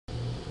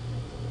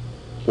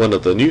One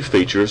of the new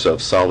features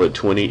of Solid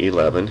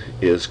 2011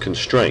 is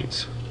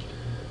constraints.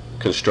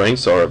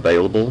 Constraints are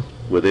available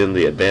within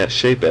the Advanced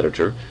Shape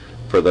Editor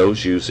for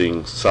those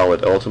using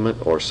Solid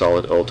Ultimate or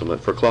Solid Ultimate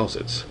for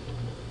Closets.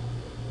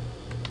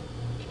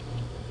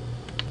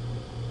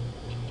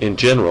 In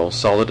general,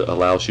 Solid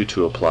allows you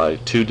to apply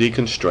 2D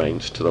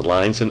constraints to the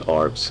lines and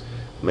arcs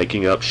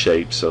making up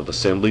shapes of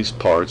assemblies,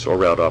 parts, or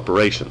route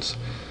operations.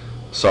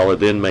 Solid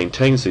then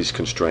maintains these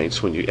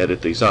constraints when you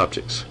edit these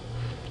objects.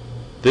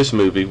 This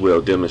movie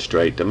will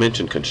demonstrate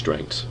dimension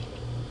constraints.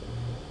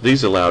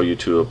 These allow you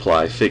to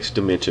apply fixed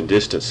dimension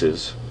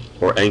distances,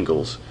 or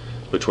angles,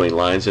 between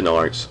lines and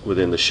arcs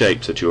within the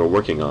shapes that you are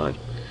working on.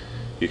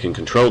 You can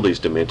control these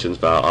dimensions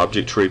via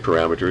object tree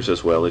parameters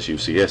as well as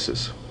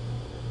UCSs.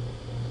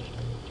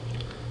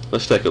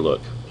 Let's take a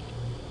look.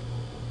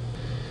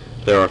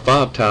 There are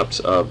 5 types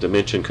of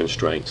dimension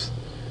constraints.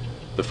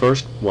 The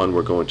first one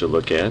we're going to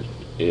look at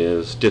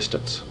is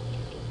distance.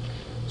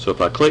 So if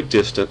I click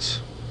distance,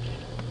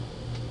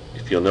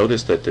 you'll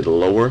notice that the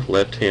lower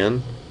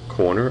left-hand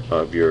corner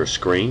of your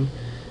screen,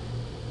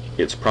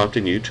 it's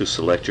prompting you to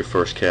select your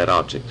first CAD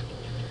object.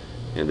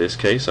 In this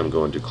case, I'm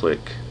going to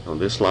click on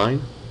this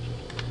line,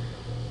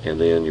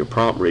 and then your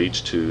prompt reads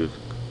to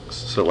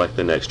select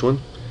the next one.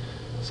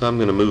 So I'm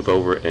going to move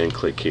over and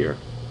click here.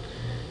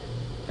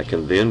 I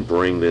can then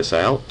bring this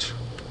out.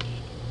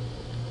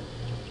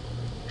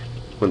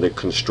 When the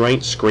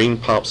constraint screen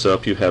pops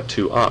up, you have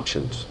 2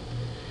 options.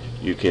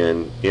 You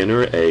can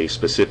enter a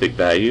specific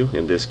value.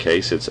 In this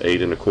case, it's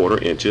 8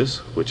 1/4 inches,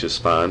 which is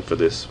fine for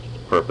this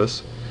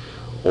purpose.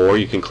 Or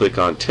you can click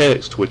on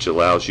text, which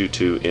allows you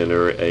to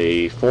enter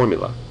a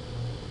formula.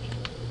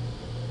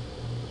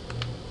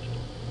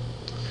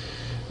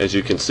 As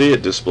you can see,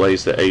 it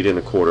displays the 8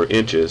 1/4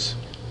 inches.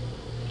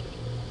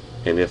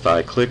 And if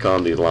I click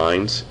on the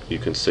lines, you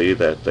can see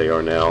that they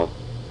are now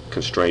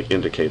constraint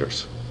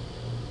indicators.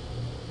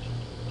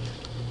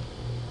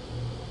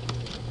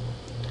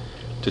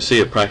 To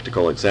see a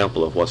practical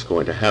example of what's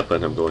going to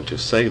happen, I'm going to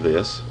save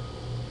this,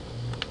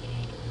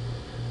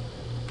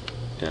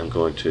 and I'm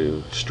going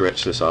to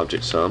stretch this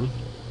object some.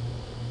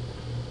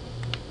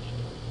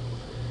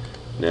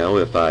 Now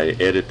if I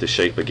edit the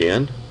shape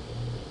again,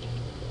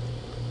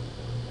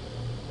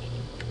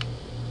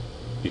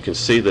 you can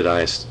see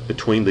that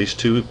between these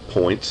 2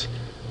 points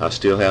I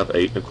still have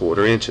 8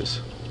 1/4 inches.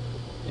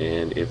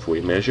 And if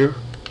we measure,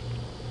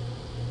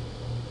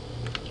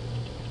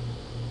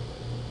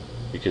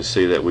 you can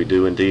see that we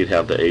do indeed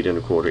have the 8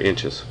 1/4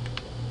 inches.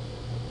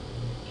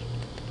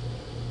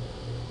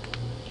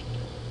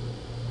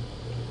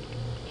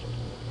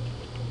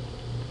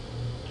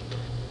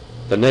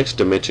 The next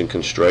dimension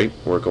constraint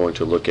we're going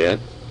to look at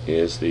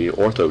is the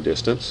ortho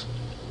distance.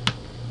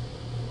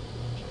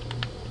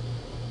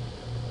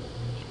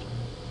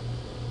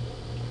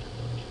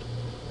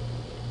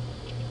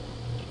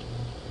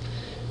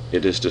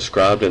 It is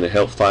described in the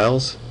help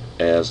files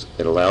as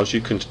it allows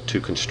you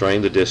to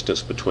constrain the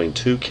distance between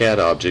 2 CAD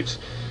objects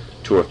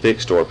to a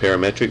fixed or a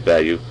parametric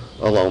value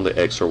along the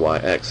X or Y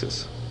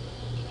axis.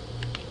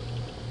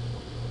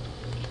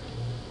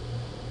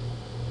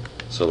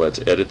 So let's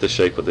edit the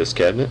shape of this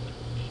cabinet.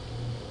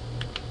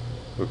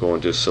 We're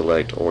going to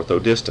select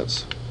ortho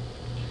distance.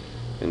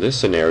 In this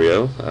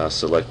scenario, I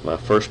select my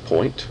first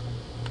point,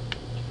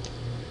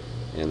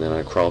 and then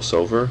I cross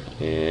over,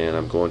 and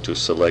I'm going to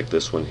select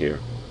this one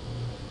here.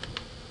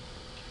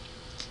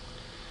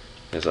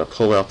 As I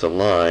pull out the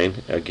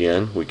line,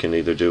 again, we can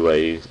either do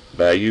a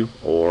value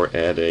or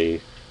add an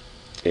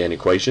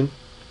equation.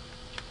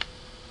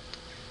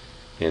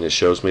 And it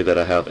shows me that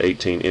I have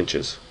 18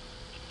 inches.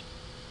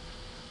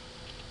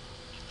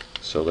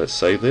 So let's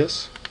save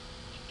this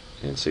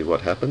and see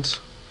what happens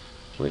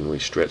when we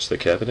stretch the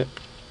cabinet.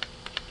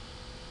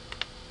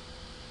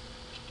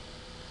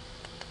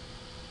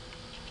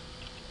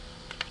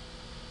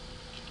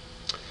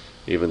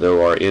 Even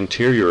though our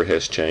interior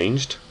has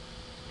changed,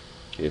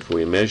 if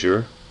we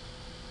measure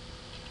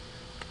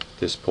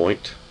this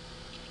point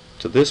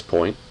to this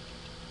point,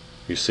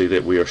 you see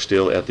that we are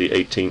still at the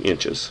 18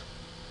 inches.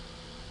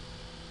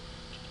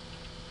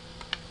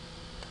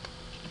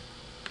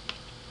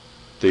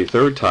 The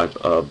third type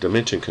of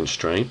dimension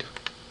constraint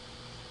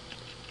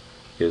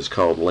is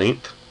called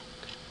length.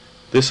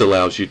 This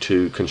allows you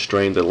to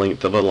constrain the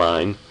length of a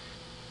line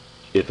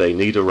if a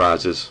need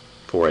arises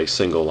for a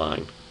single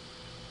line.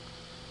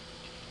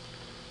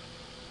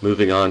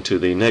 Moving on to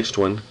the next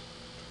one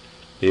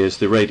is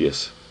the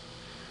radius.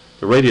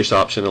 The radius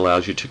option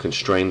allows you to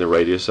constrain the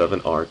radius of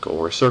an arc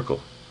or a circle.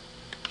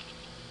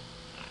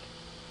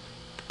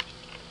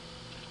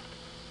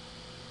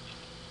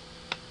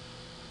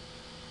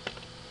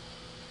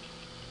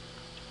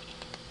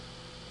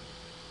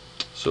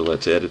 So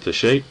let's edit the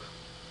shape.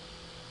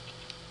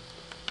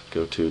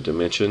 Go to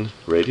Dimension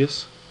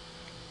Radius.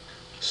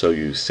 So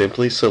you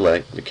simply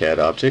select the CAD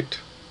object.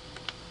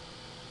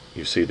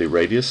 You see the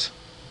radius.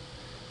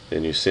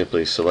 Then you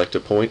simply select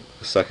a point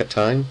a second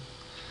time.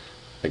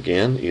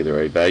 Again, either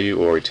a value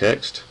or a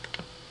text.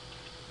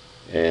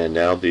 And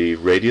now the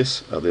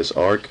radius of this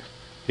arc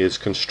is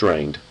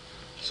constrained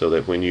so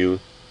that when you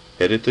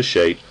edit the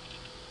shape,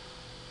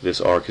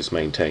 this arc is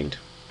maintained.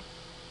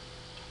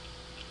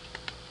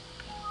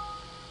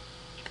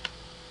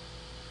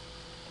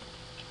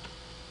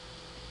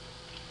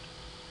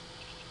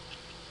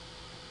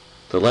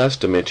 The last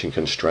dimension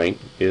constraint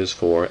is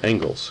for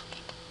angles.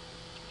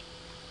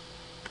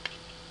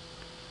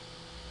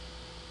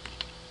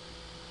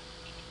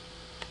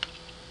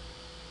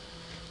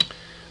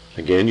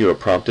 Again, you are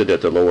prompted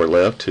at the lower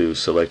left to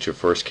select your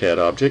first CAD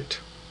object,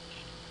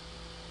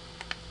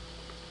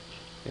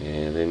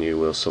 and then you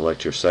will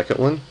select your second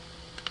one.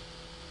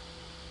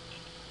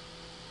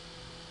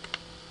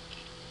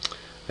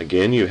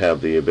 Again, you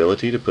have the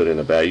ability to put in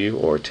a value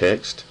or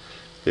text.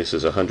 This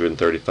is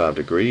 135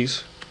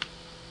 degrees,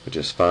 which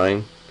is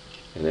fine,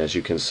 and as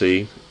you can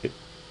see,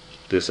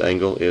 this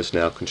angle is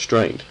now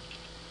constrained.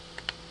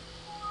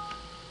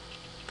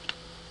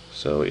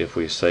 So if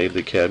we save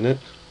the cabinet,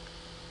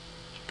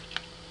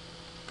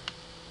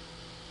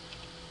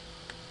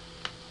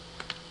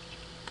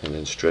 and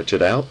then stretch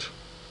it out,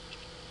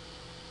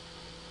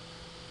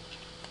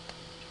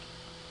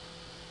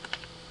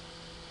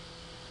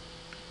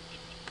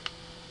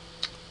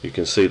 you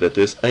can see that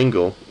this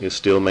angle is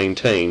still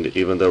maintained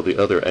even though the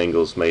other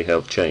angles may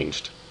have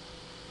changed.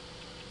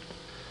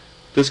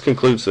 This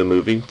concludes the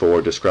movie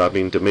for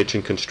describing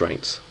dimension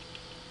constraints.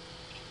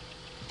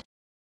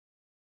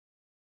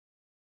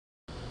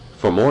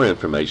 For more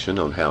information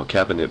on how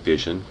cabinet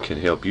vision can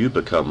help you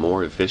become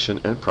more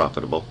efficient and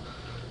profitable,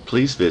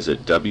 please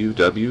visit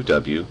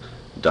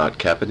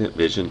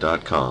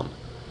www.cabinetvision.com.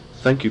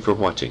 Thank you for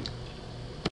watching.